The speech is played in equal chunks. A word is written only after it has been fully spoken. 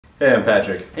Hey, I'm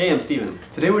Patrick. Hey, I'm Steven.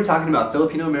 Today we're talking about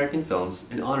Filipino American films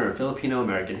in honor of Filipino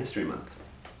American History Month.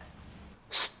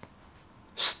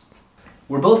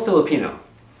 We're both Filipino.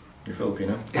 You're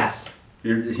Filipino? Yes.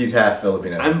 He's half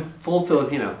Filipino. I'm full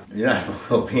Filipino. You're not full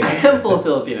Filipino. I am full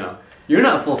Filipino. You're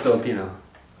not full Filipino.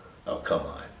 Oh, come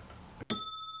on.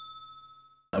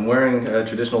 I'm wearing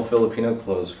traditional Filipino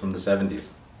clothes from the 70s.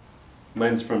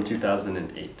 Mine's from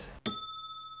 2008.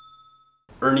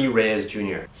 Ernie Reyes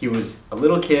Jr. He was a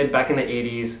little kid back in the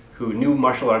 80s who knew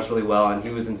martial arts really well, and he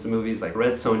was in some movies like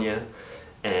Red Sonja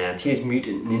and Teenage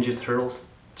Mutant Ninja Turtles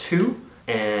 2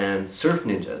 and Surf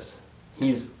Ninjas.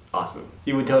 He's awesome.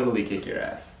 He would totally kick your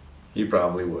ass. He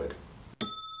probably would.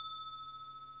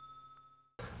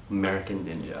 American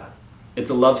Ninja.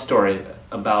 It's a love story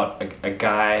about a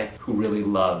guy who really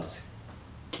loves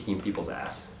kicking people's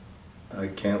ass. I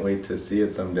can't wait to see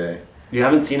it someday. You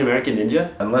haven't seen American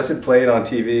Ninja? Unless it played on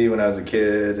TV when I was a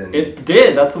kid. And It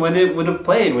did. That's when it would have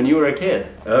played when you were a kid.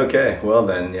 Okay, well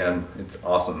then, yeah, it's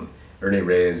awesome. Ernie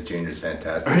Reyes Jr. is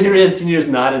fantastic. Ernie Reyes Jr. is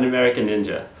not an American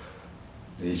Ninja.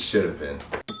 He should have been.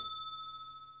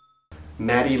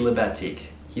 Libatique.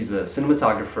 He's a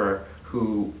cinematographer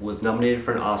who was nominated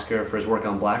for an Oscar for his work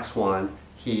on Black Swan.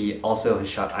 He also has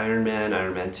shot Iron Man,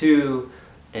 Iron Man 2,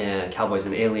 and Cowboys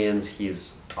and Aliens.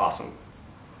 He's awesome.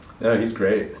 No, he's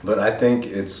great. But I think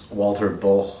it's Walter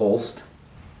Boholst.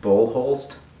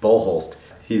 Boholst.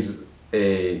 He's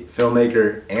a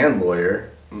filmmaker and lawyer.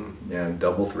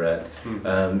 Double threat.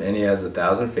 And he has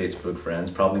 1,000 Facebook friends,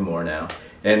 probably more now.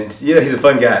 And he's a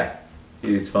fun guy.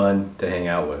 He's fun to hang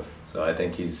out with. So I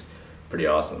think he's pretty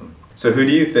awesome. So who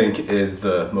do you think is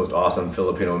the most awesome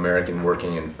Filipino American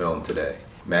working in film today?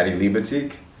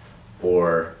 Libatique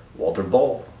or Walter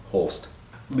Boholst?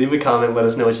 Leave a comment, let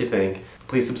us know what you think.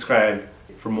 Please subscribe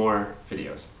for more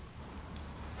videos.